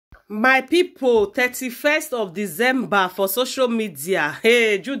My people, 31st of December for social media.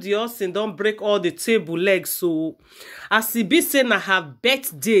 Hey, Judy Austin don't break all the table legs. So, as e be say na her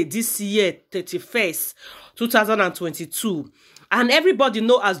birthday this year, 31st, 2022. And everybody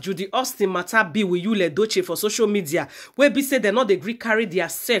know as Judy Austin matter be with yuledochie for social media. Where be say they not dey gree carry their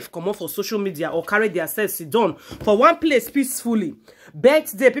self come on for social media or carry their self sit down for one place peacefully.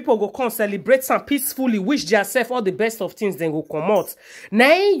 Birthday, people go come celebrate some peacefully, wish their self all the best of things, then go come out.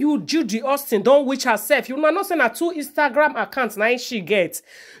 Now you Judy Austin don't wish herself. You know not saying her 2 Instagram accounts now she get.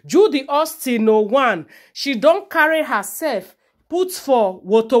 Judy Austin no one. She don't carry herself. Put for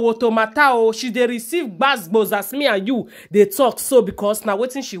woto matao, she dey receive gbasgbos as me and you they talk so because now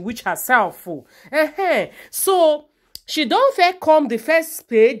waiting she wish herself for. So she don't fair come the first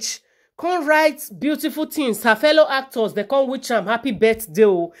page, come write beautiful things. Her fellow actors they come wish am happy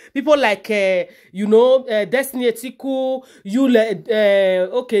birthday. People like Destiny Etiku,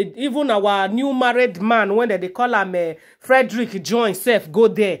 okay, even our new married man when they call him Frederick John self go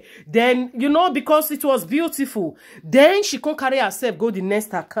there. Then because it was beautiful. Then she can't carry herself go the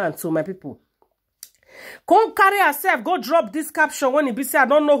next account. So my people, can't carry herself go drop this caption when it be say I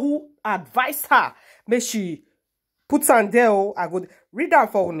don't know who advised her. But she put on there. I go read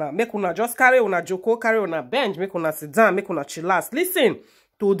that for una. Make una just carry una joko, carry una bench, make una sit down, make una chillax. Listen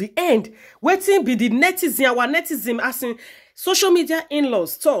to the end. Waiting be the netizen, our netizen asking social media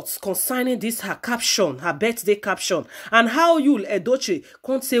in-laws thoughts concerning this her caption, her birthday caption, and how yuledochie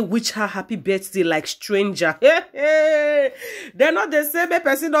can't say wish her happy birthday like stranger. They're not the same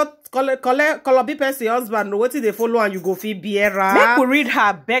person not call be person husband. No, what they follow and you go feel beera. Make we read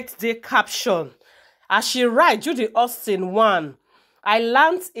her birthday caption. As she write, Judy Austin 1. I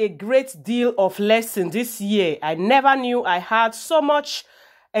learned a great deal of lesson this year. I never knew I had so much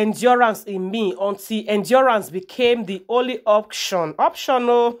endurance in me until endurance became the only option.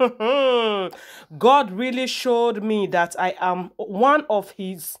 Optional. God really showed me that I am one of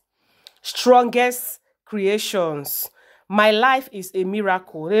his strongest creations. My life is a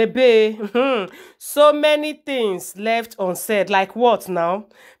miracle. So many things left unsaid. Like what now?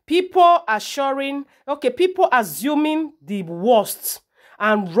 People assuming the worst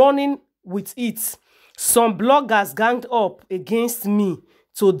and running with it. Some bloggers ganged up against me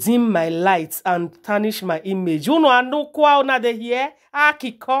to dim my lights and tarnish my image. You know, I know kwa de here.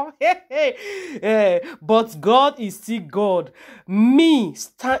 But God is still God. Me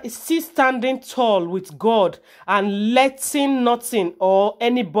still standing tall with God and letting nothing or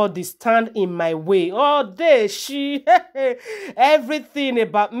anybody stand in my way. Oh, there she. Everything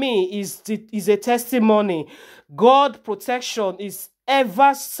about me is a testimony. God protection is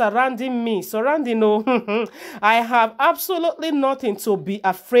ever surrounding me. I have absolutely nothing to be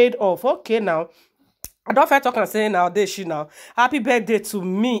afraid of. Okay, now. I don't feel talking and saying now, there she now. Happy birthday to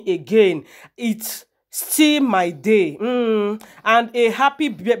me again. It's still my day. And a happy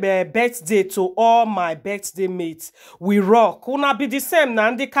birthday to all my birthday mates. We rock. Una be the same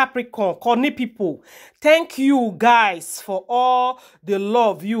now, the Capricorn, corny people. Thank you guys for all the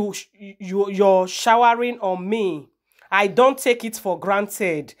love you're showering on me. I don't take it for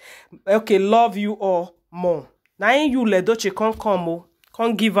granted. Okay, love you all more. Now yuledochie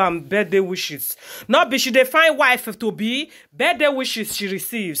can't give am birthday wishes. Not be she define wife to be birthday wishes she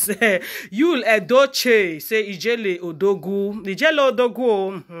receives. Yuledochie say Ijele Odogu.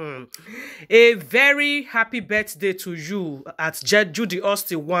 A very happy birthday to you at Judy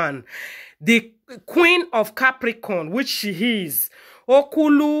Austin 1. The Queen of Capricorn, which she is.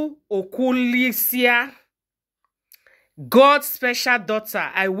 Okulisia. God's special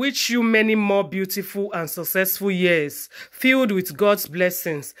daughter, I wish you many more beautiful and successful years, filled with God's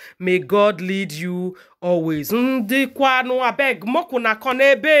blessings. May God lead you always. Abeg, make una con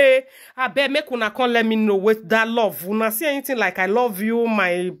let me know with that love. Una see anything like I love you,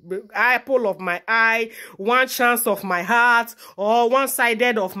 my apple of my eye, one chance of my heart, or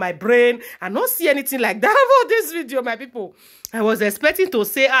one-sided of my brain. I don't see anything like that about this video, my people. I was expecting to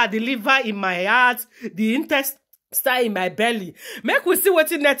say, the liver in my heart, the intestine stay in my belly. Make we see what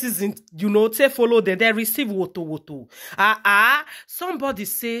netizen, take follow them. They receive woto. Somebody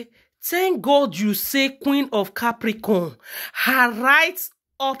say, thank God you say Queen of Capricorn. Her right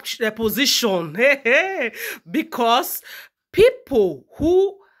up the position. Because people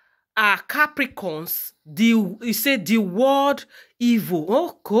who are Capricorns, you say the word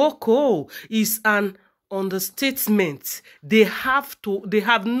evil, is an understatement. They have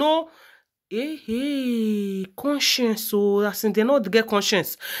no conscience, so as in they not get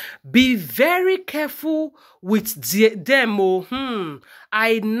conscience. Be very careful with them.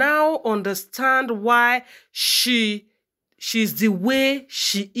 I now understand why she she's the way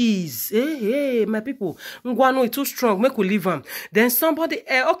she is. Hey, my people. Ngwano is too strong. Make we leave them. Then somebody,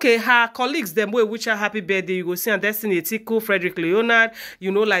 okay, her colleagues, them way wish her happy birthday. You go see and Destiny Tico, Frederick Leonard,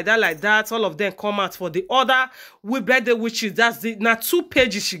 you know, like that. All of them come out for the other birthday wishes. That's the now 2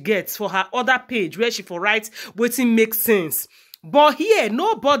 pages she gets for her other page where she for writes waiting makes sense. But here,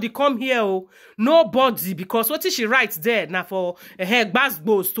 nobody come here, oh, nobody, because what she writes there now for her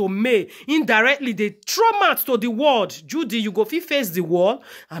gbasgbos to May, indirectly they throw out to the world. Judy, you go face the wall.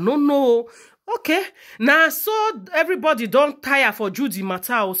 I don't know. Okay, now so everybody don't tire for Judy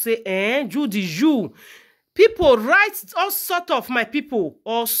matter or say, Judy, you. People write all sort of my people,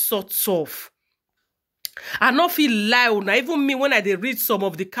 all sorts of. I don't feel loud. Now even me when I read some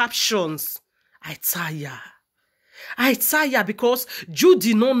of the captions, I tire. I tire because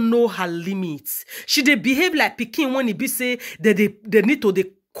Judy don't know her limits. She dey behave like Pikin when he be say that they need to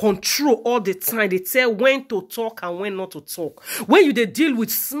control all the time. They tell when to talk and when not to talk. When you deal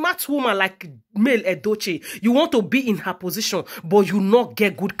with smart woman like male Edochie, you want to be in her position, but you not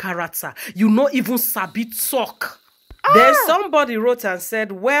get good character. You not even sabi talk. Then somebody wrote and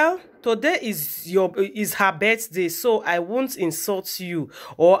said, well, today is her birthday, so I won't insult you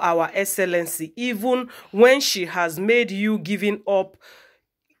or our excellency, even when she has made you giving up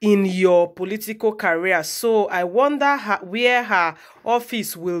in your political career. So I wonder where her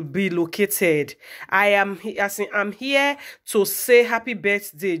office will be located. I'm here to say happy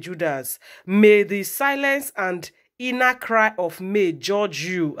birthday, Judas. May the silence and inner cry of May judge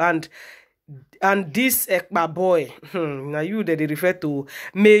you and this Ekpa boy, now you that they refer to,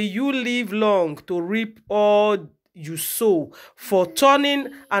 may you live long to reap all you sow for turning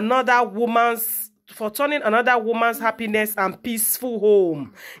another woman's happiness and peaceful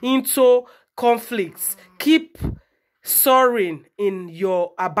home into conflicts. Keep soaring in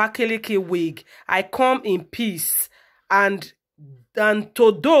your Abakaliki wig. I come in peace, and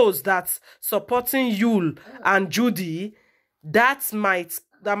to those that supporting Yul and Judy, that might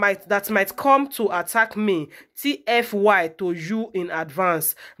come to attack me. TFY to you in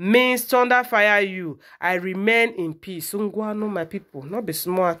advance means thunder fire you. I remain in peace. Ungwano, my people, not be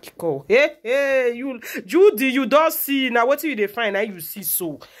small kiko. Hey, you Judy, you don't see now. What you define? Now you see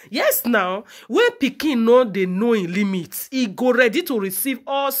so. Yes, now when Pikin know they know in limits, he go ready to receive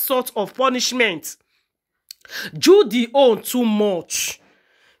all sorts of punishment. Judy own too much.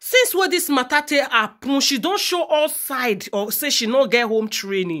 Since what this matter happen, she don't show all side or say she not get home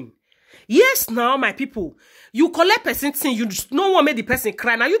training. Yes, now my people, you collect person thing, you no one make the person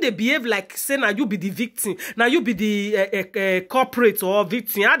cry. Now you they behave like say now you be the victim. Now you be the corporate or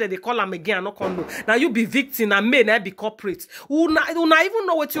victim. How they call them again? I not know. Now you be victim and may not be corporate. Una even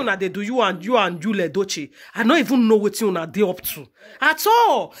know what they do. You and yuledochie. I don't even know what you they up to at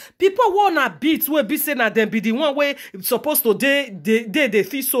all. People wanna beat where be saying that them be the one way supposed to they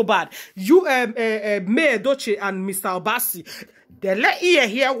feel so bad. You May Edochie and Mr. Obasi. They let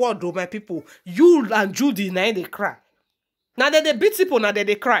hear what do my people. You and Judy now they cry. Now they beat people, now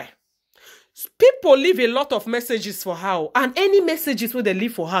they cry. People leave a lot of messages for her, and any messages where they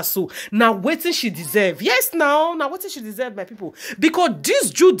leave for her. So now waiting she deserve. Yes, now waiting she deserve, my people. Because this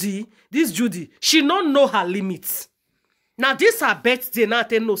Judy, she don't know her limits. Now this her birthday, now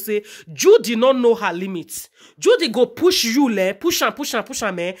they know say Judy don't know her limits. Judy go push you, push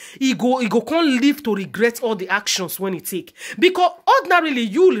am, man. He go can't live to regret all the actions when he take. Because ordinarily,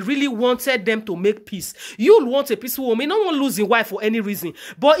 you really wanted them to make peace. You want a peaceful woman. No one lose his wife for any reason.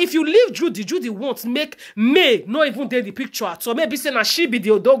 But if you leave Judy won't make May not even take the picture. So maybe say na she be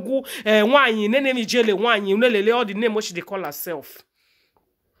the odogu all the name what she they call herself.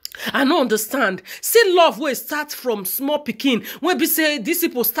 I don't understand. See, love where it starts from small Pikin. When we say these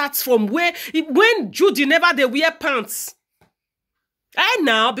people starts from when Judy never they wear pants.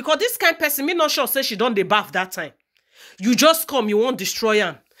 Now, because this kind of person, me not sure say she don't dey bath that time. You just come, you won't destroy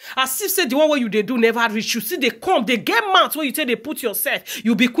her. As if say the one where you they do never reach. You see they come, they get mouth where you say they put yourself.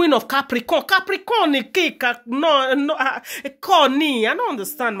 You be queen of Capricorn. Capricorn, corny. I don't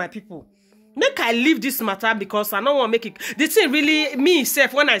understand, my people. Make I leave this matter because I don't want to make it. The thing really, me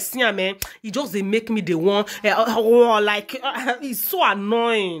self, when I see her, man, it just they make me the one, it's so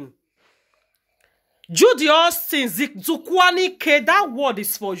annoying. Judy Austin, Zukwani Ke, that word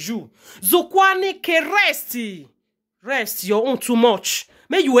is for you. Zukwani Ke, rest your own too much.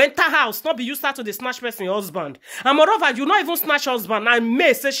 May you enter house, not be you start to the snatch person your husband. And moreover, you not even snatch husband. And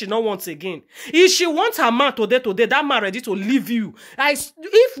May say she not wants again. If she wants her man today, that man ready to leave you.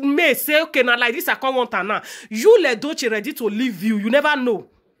 If May say, okay, now like this, I can't want her now. Yuledochie ready to leave you. You never know.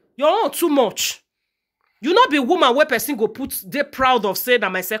 Your own too much. You not be woman where person go put they proud of say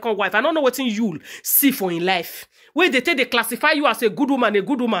that my second wife. I don't know what in you'll see for in life. Where they take they classify you as a good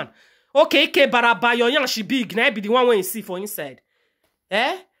woman, Okay, baraba your young she big, now be the one when you see for inside.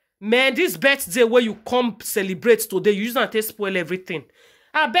 Man, this birthday where you come celebrate today, you usually take spoil everything.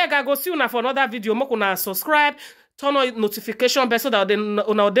 I beg, I go see you for another video. Make una subscribe, turn on notification bell so that they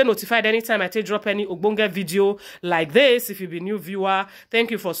notified anytime I take drop any ogbonge video like this. If you be new viewer, thank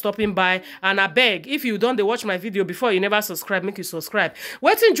you for stopping by. And I beg, if you don't watch my video before, you never subscribe, make you subscribe.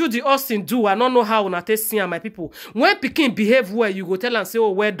 Wetin Judy Austin do, I don't know how una take see my people. When pikin behave well, you go tell and say, oh,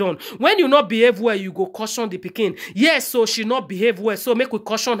 well done. When you not behave well, you go caution the pikin. Yes, so she not behave well, so make we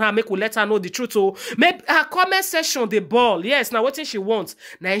caution her, make we let her know the truth. So make her comment section the ball. Yes, now wetin she wants,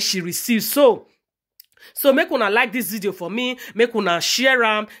 now she receives. So make una like this video for me, make una share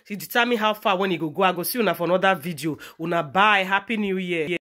am, to determine how far when you go. I go see una for another video. Una bye, happy new year.